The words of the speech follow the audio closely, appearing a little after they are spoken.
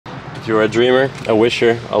If you are a dreamer, a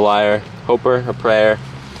wisher, a liar, hoper, a prayer,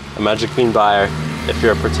 a magic bean buyer, if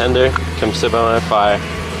you're a pretender, come sit by my fire.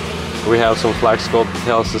 We have some flax gold to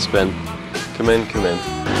tell us to spin. Come in, come in.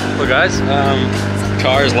 Well guys,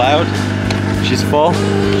 car is loud. She's full.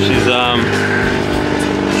 She's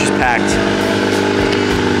packed.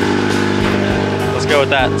 Let's go with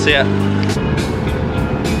that. See ya.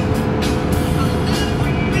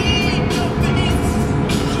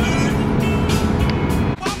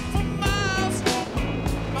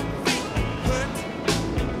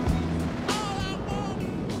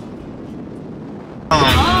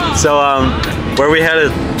 So, where are we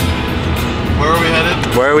headed? Where are we headed?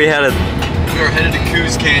 Where are we headed? We are headed to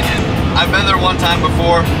Coos Canyon. I've been there one time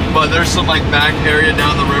before, but there's some like back area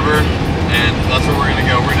down the river, and that's where we're gonna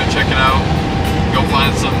go. We're gonna check it out. Go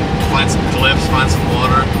find some cliffs, find some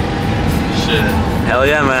water. Shit. Hell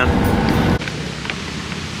yeah, man.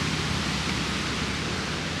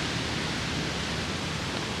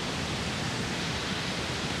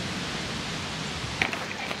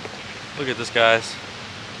 Look at this, guys.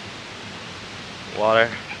 Water.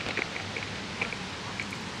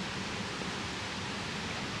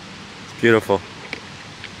 It's beautiful.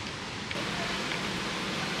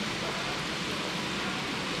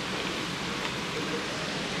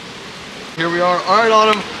 Here we are. All right,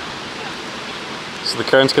 Autumn. So the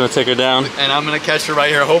current's gonna take her down. And I'm gonna catch her right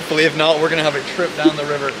here. Hopefully, if not, we're gonna have a trip down the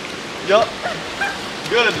river. Yup.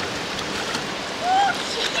 Good.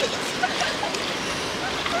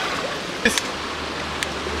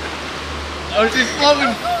 Oh, she's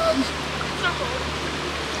floating.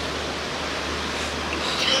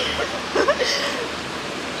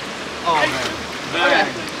 Oh man. Okay.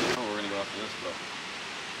 Oh, we're gonna go after this, bro.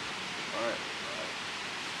 Alright.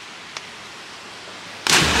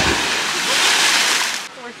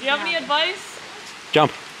 Do you have any advice?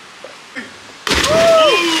 Jump.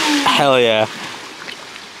 Hell yeah.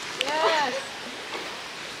 Yes.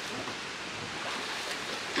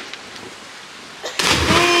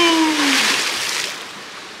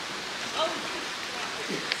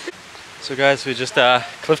 So guys, we just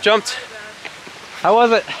cliff jumped. How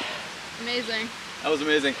was it? Amazing. That was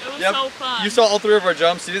amazing. It was so fun. You saw all three of our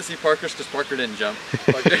jumps. You didn't see Parker's because Parker didn't jump.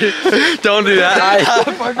 Don't do that.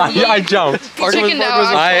 I jumped.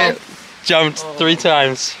 I jumped 3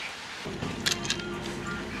 times.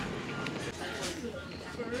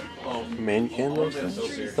 Main candles?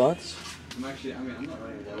 Thoughts? I'm not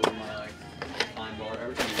running low on my fine bar.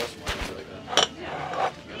 Everything goes like that.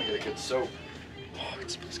 I'm gonna get a good soap. Oh,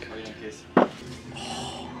 it smells good. In case.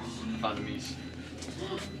 Oh, found the meese.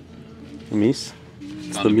 The meese?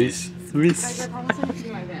 It's the meese. The meese.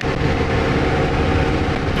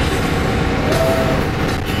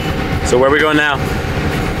 So where are we going now?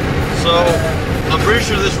 So, I'm pretty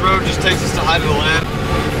sure this road just takes us to height of the land.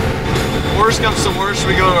 Worst comes to worst,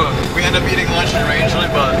 we end up eating lunch in Rangeley,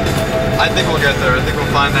 but I think we'll get there. I think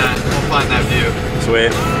we'll find that view.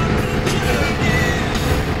 Sweet.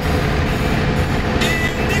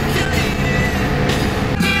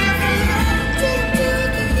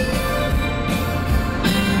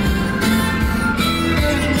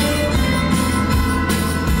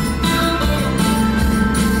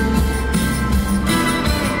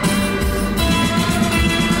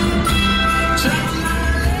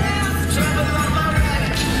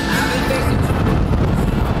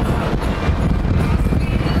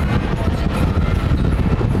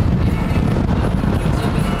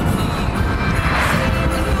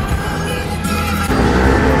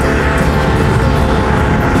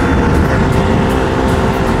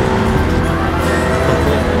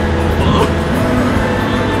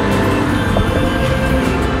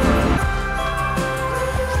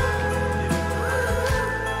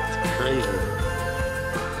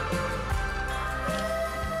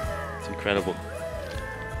 Incredible.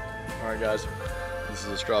 Alright guys, this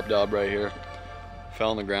is a strop job right here.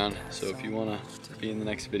 Fell on the ground, so if you want to be in the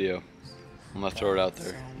next video, I'm going to throw it out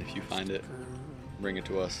there. If you find it, bring it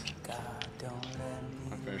to us.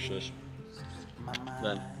 I'll finish this.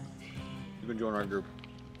 Then, you can join our group.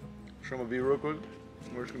 Show them a view real quick.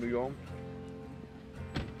 We're just going to be going.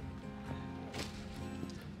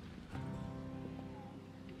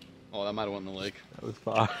 Oh, that might have went in the lake. That was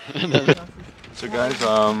far. So guys,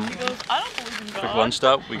 quick lunch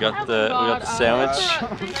stop. We got the sandwich.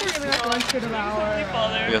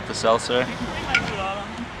 We got the salsa.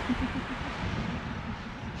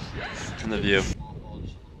 And the view.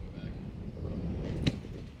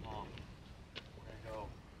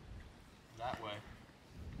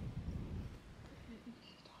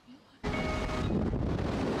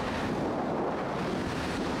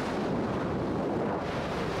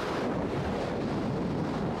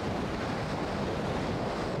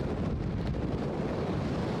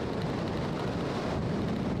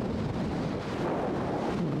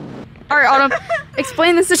 All right, Autumn,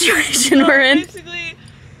 explain the situation we're in. Basically,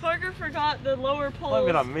 Parker forgot the lower poles Blame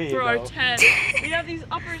it on me, for our though. tent. We have these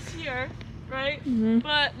uppers here, right?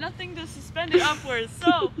 But nothing to suspend it upwards.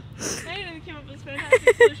 So, Hayden came up with this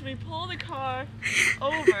fantastic solution. We pull the car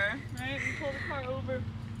over, right? We pull the car over,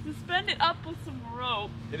 suspend it up with some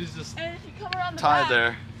rope. It is just And if you come around the tied back,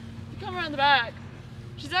 there. you come around the back,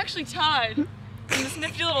 she's actually tied in this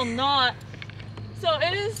nifty little knot. So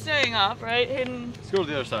it is staying up, right? Hayden. Let's go to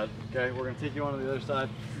the other side. Okay, we're gonna take you on to the other side.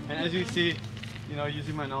 And as you see, you know,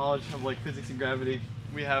 using my knowledge of like physics and gravity,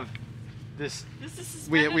 we have this This is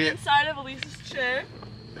suspended inside of Elise's chair.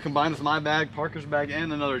 combined with my bag, Parker's bag,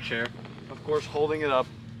 and another chair. Of course, holding it up.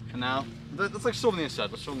 And now, let's like show them the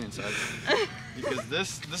inside. Let's show them the inside. Because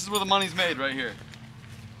this is where the money's made, right here.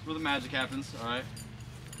 This is where the magic happens. All right.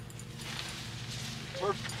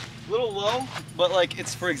 We're a little low, but like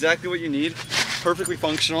it's for exactly what you need. Perfectly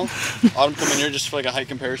functional. Autumn, come in here just for like a height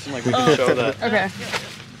comparison, like we can show that. Okay.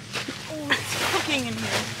 Oh, it's cooking in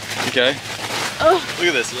here. Okay. Oh. Look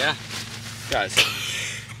at this, yeah. Guys,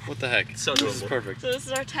 what the heck? So this is perfect. So this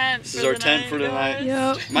is our tent. This is our tent for tonight.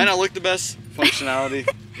 Yep. Might not look the best. Functionality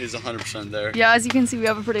is 100% there. Yeah, as you can see, we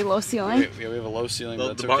have a pretty low ceiling. We have a low ceiling, but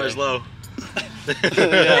that's The bar okay. is low.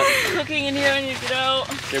 Yeah. Cooking in here when you get out.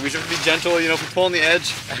 Okay, we should be gentle. You know, if we're pulling the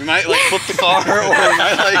edge, we might like flip the car, or we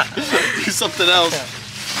might like do something else.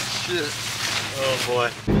 Shit. Oh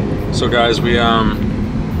boy. So guys, we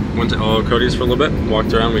went to Cody's for a little bit,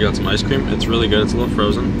 walked around, we got some ice cream. It's really good, it's a little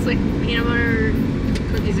frozen. It's like peanut butter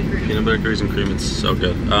cookies and cream. Peanut butter cookies and cream, it's so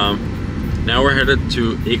good. Now we're headed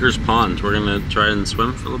to Akers Pond. We're gonna try and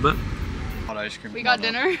swim for a little bit. Hot ice cream. We got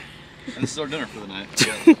dinner. And this is our dinner for the night.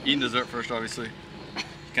 Yeah. Eating dessert first, obviously. You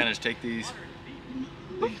kind of just take these.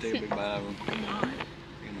 Take a big bite out of them.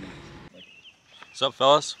 What's up,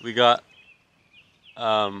 fellas? We got,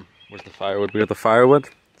 where's the firewood? We got the firewood,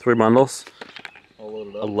 3 bundles. All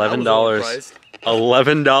loaded up. $11. Overpriced.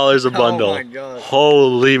 $11 a bundle. Oh my god.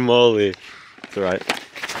 Holy moly. That's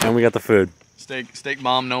right. And we got the food. Steak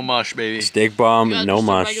bomb, no mush, baby. Steak bomb, We got no just a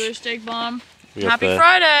mush. regular steak bomb. We got Happy the-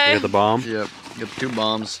 Friday. We got the bomb. Yep. Get the 2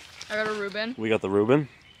 bombs. I got a Reuben. We got the Reuben.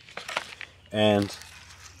 And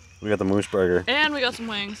we got the moose burger. And we got some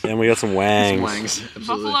wings. And we got some wangs. Some wangs. Absolutely.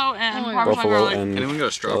 Buffalo and Oh my Parmesan Buffalo garlic. and Anyone got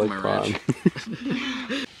a straw for my garlic ranch?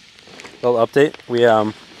 prawn. Little update. We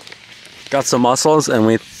got some mussels and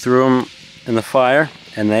we threw them in the fire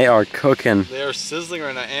and they are cooking. They are sizzling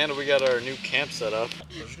right now, and we got our new camp set up.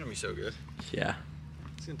 This is gonna be so good. Yeah.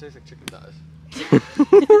 It's gonna taste like chicken thighs.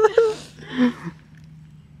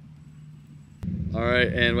 All right,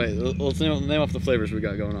 and wait, let's name off the flavors we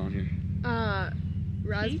got going on here.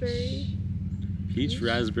 Raspberry, Peach,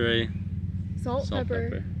 raspberry, salt,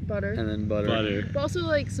 pepper, butter. And then butter. But also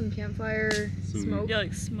like some campfire smoke. Yeah,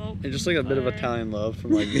 like smoke. And just like a bit of Fire. Italian love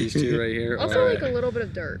from like these two right here. Also All like right. a little bit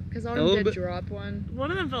of dirt, because A Autumn little did bit- drop one.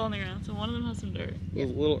 One of them fell on the ground, so one of them has some dirt. A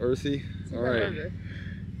little earthy. It's All like a right. burger.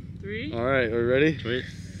 3, All right, are we ready? 3,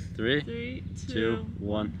 3, 3, 2, 2.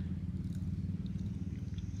 1.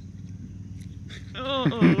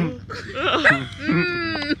 Oh.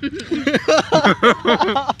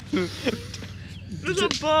 There's a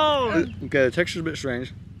bone. Okay, the texture's a bit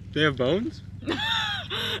strange. They have bones?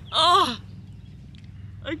 Oh.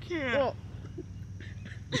 I can't.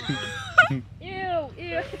 Ew.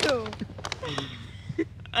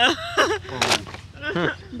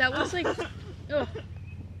 That was like, oh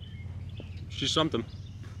She's something.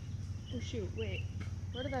 shoot, wait,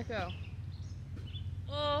 where did that go?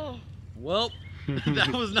 Oh. Well,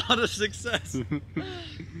 that was not a success.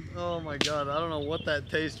 Oh my god, I don't know what that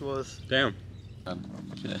taste was. Damn.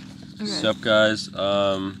 Okay. What's up, guys?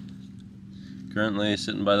 Currently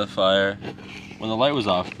sitting by the fire. When the light was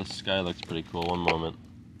off, the sky looks pretty cool. One moment.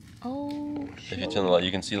 Oh, If you turn the light,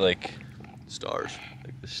 you can see like Stars.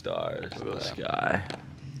 the stars in Look the at that. sky.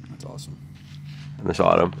 That's awesome. In this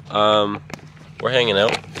autumn. We're hanging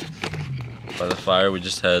out by the fire. We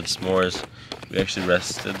just had s'mores. We actually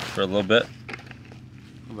rested for a little bit.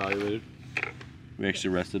 Evaluated. We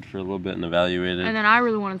actually rested for a little bit and evaluated. and then I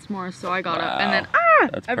really wanted s'mores, so I got up, and then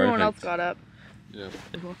That's everyone perfect. else got up. Yeah.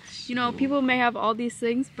 You know, people may have all these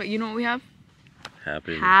things, but you know what we have?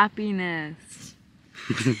 Happy. Happiness.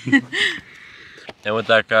 And with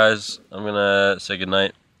that, guys, I'm gonna say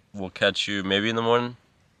goodnight. We'll catch you maybe in the morning.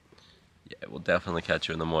 Yeah, we'll definitely catch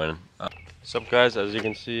you in the morning. What's up, guys? As you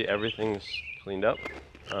can see, everything's cleaned up.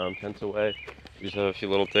 Tent's away. We just have a few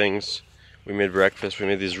little things. We made breakfast. We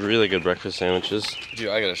made these really good breakfast sandwiches. Dude, you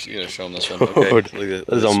gotta show them this one. Dude, Okay, look at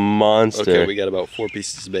That is a monster. Okay, we got about 4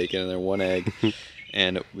 pieces of bacon in there, 1 egg,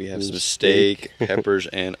 and we have some steak, peppers,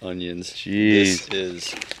 and onions. Jeez. This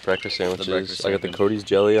is breakfast sandwiches. breakfast I got the sandwich. Cody's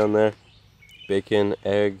jelly on there. bacon,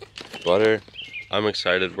 egg, butter. I'm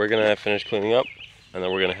excited. We're gonna finish cleaning up and then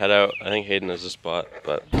we're gonna head out. I think Hayden has a spot,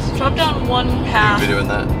 but Drop down one path. Are we doing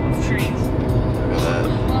that? Of trees. Look at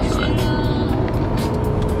that.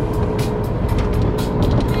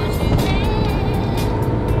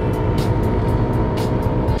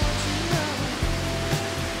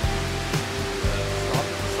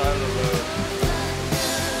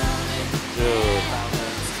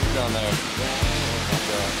 down there.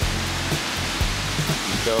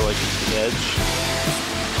 You go like to the edge,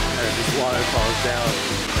 and this water falls down.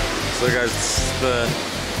 So guys, this is the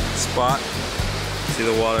spot. See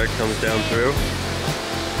the water comes down through.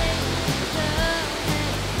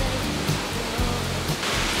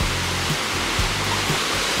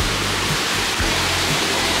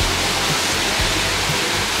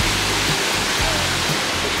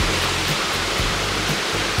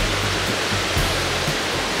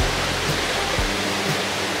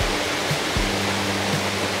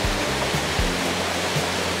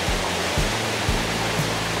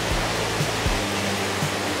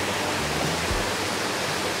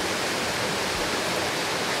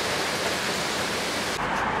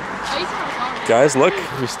 Guys, look,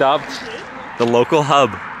 we stopped the local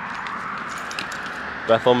hub,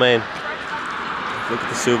 Bethel, Maine. Look at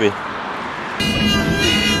the Subie.